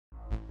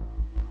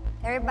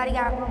Everybody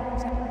got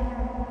rumors.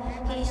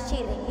 He's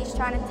cheating. He's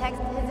trying to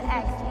text his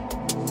ex.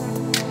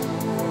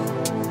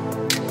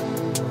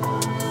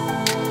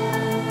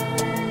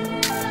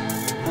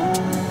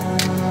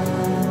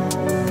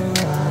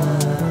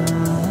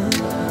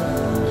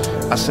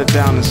 I sat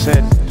down and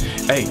said,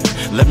 hey,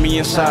 let me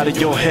inside of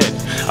your head.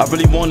 I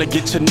really wanna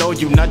get to know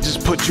you, not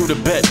just put you to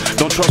bed.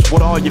 Don't trust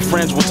what all your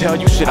friends will tell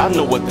you. Shit, I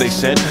know what they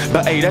said,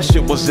 but hey, that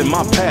shit was in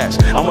my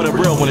past. I want a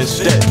real one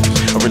instead,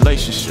 a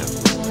relationship.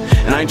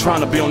 And I ain't trying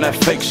to be on that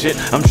fake shit.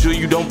 I'm sure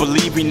you don't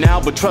believe me now,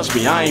 but trust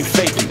me, I ain't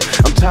faking.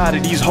 I'm tired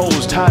of these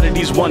hoes, tired of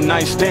these one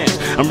night stands.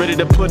 I'm ready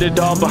to put it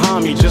all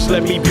behind me, just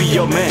let me be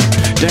your man.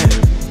 Damn,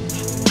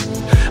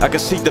 I can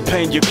see the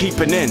pain you're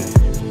keeping in.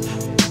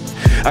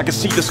 I can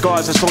see the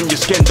scars that's on your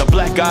skin, the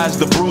black eyes,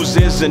 the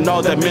bruises, and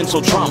all that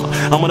mental trauma.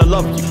 I'm gonna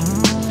love you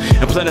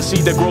and plant a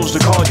seed that grows to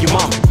call you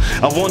mama.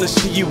 I wanna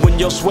see you in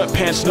your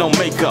sweatpants, no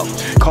makeup.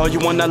 Call you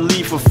when I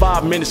leave for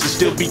 5 minutes and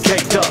still be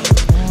caked up,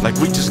 like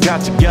we just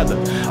got together.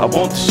 I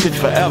want this shit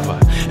forever,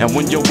 and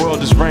when your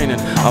world is raining,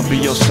 I'll be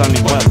your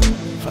sunny weather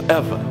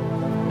forever.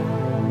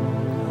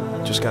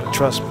 Just gotta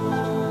trust me.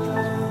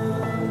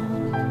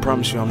 I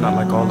promise you I'm not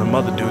like all them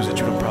other dudes that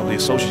you done probably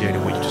associated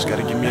with. You just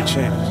gotta give me a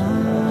chance.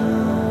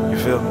 You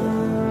feel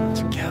me?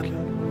 Together.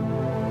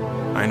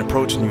 I ain't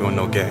approaching you on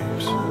no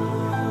games.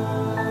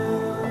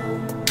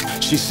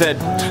 She said,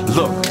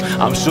 look,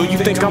 I'm sure you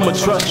think I'ma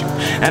trust you,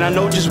 and I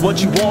know just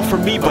what you want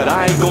from me, but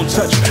I ain't gon'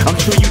 touch you. I'm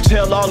sure you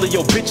tell all of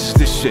your bitches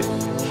this shit.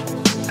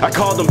 I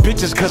call them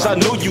bitches cause I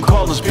know you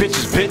call us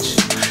bitches, bitch.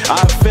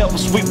 I felt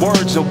sweet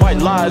words and white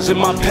lies in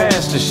my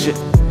past and shit,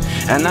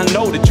 and I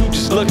know that you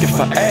just looking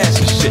for ass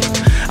and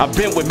shit. I've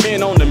been with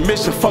men on a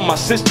mission for my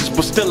sisters,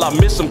 but still I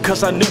miss him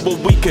cause I knew what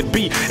we could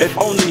be if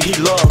only he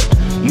loved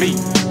me.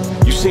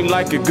 You seem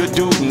like a good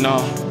dude and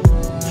all,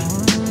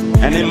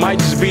 and it might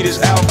just be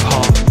this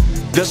alcohol.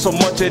 There's so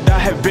much that I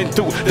have been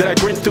through, that I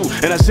grin through,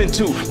 and I sin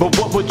to. But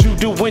what would you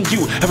do when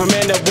you have a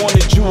man that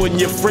wanted you and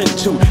your friend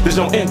too? There's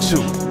no end to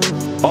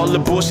all the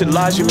bullshit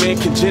lies you man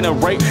can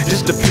generate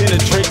just to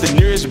penetrate the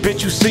nearest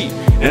bitch you see.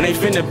 It ain't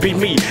finna be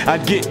me. I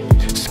get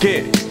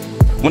scared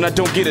when I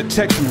don't get a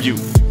text from you.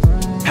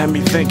 Had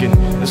me thinking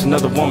there's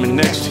another woman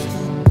next to you.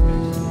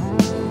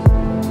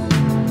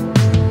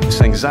 This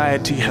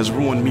anxiety has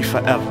ruined me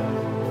forever.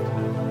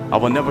 I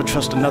will never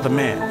trust another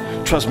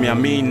man. Trust me, I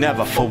mean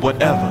never, for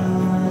whatever.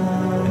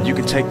 And you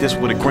can take this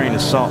with a grain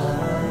of salt.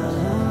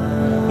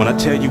 When I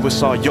tell you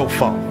it's all your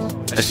fault.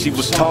 As she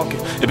was talking,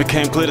 it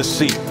became clear to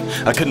see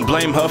I couldn't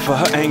blame her for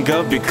her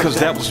anger, because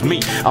that was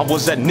me. I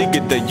was that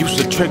nigga that used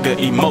to trigger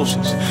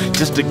emotions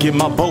just to get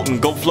my boat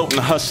and go floating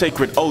to her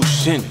sacred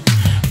ocean.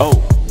 Oh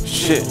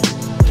shit,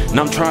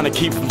 now I'm trying to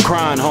keep from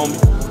crying, homie,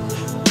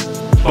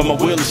 but my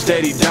will is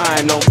steady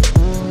dying, oh.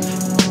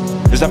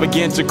 As I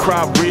began to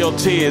cry real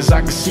tears,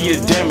 I could see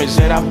the damage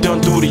that I've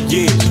done through the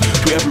years.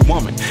 To every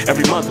woman,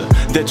 every mother,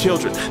 their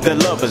children, their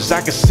lovers,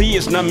 I could see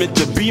it's not meant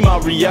to be my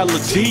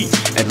reality.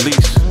 At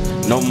least,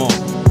 no more.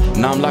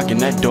 Now I'm locking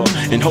that door,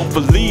 and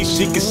hopefully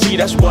she can see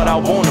that's what I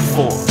want her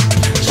for.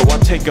 So I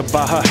take her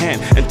by her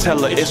hand and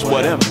tell her it's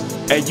whatever.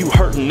 Hey, you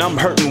hurtin', I'm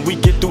hurtin', we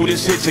get through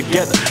this hit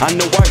together. I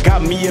know I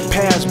got me a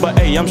past, but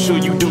hey, I'm sure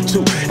you do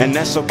too. And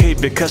that's okay,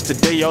 because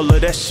today all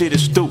of that shit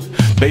is through.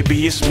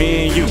 Baby, it's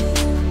me and you.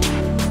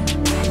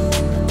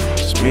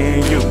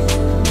 Me and you.